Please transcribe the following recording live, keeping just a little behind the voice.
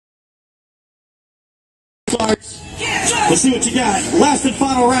Starts. Let's see what you got. Last and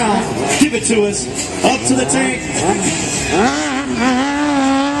final round. Give it to us. Up to the tank.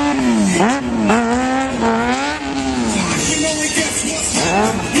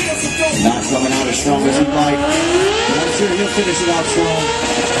 Not coming out as strong as he'd like. But I'm sure he'll finish it off strong.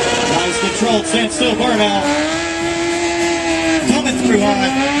 Nice controlled standstill burnout. Coming through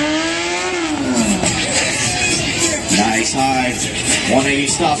hard. Nice high. 180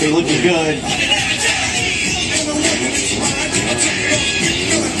 stoppie looking good.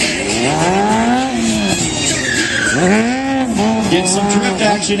 Get some drift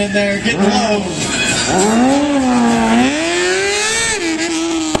action in there. Getting low.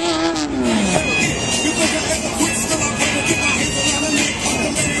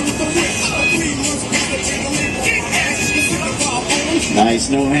 Nice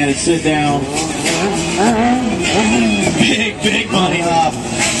no-handed sit down. Big bunny hop.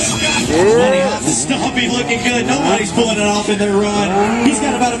 Bunny hop to Stompy looking good. Nobody's pulling it off in their run. He's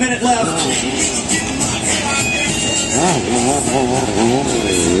got about a minute left.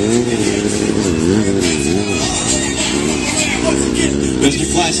 Mr.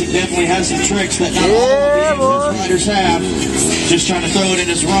 Classic definitely has some tricks that not all of the riders have. Just trying to throw it in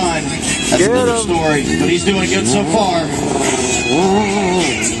his run. That's another story. But he's doing good so far.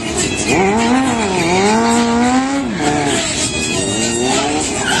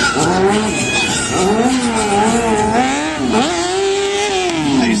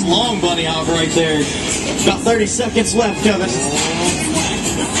 Nice long bunny hop right there. About 30 seconds left of it.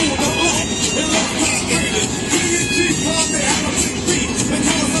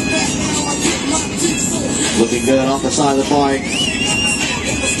 Looking good off the side of the bike.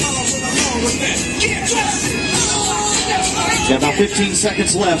 Got about 15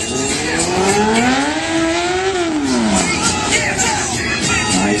 seconds left.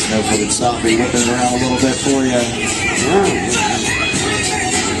 Nice no-footed stoppie, whipping around a little bit for you.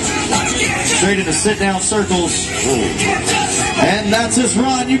 Straight into sit-down circles. And that's his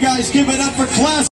run. You guys give it up for Classic.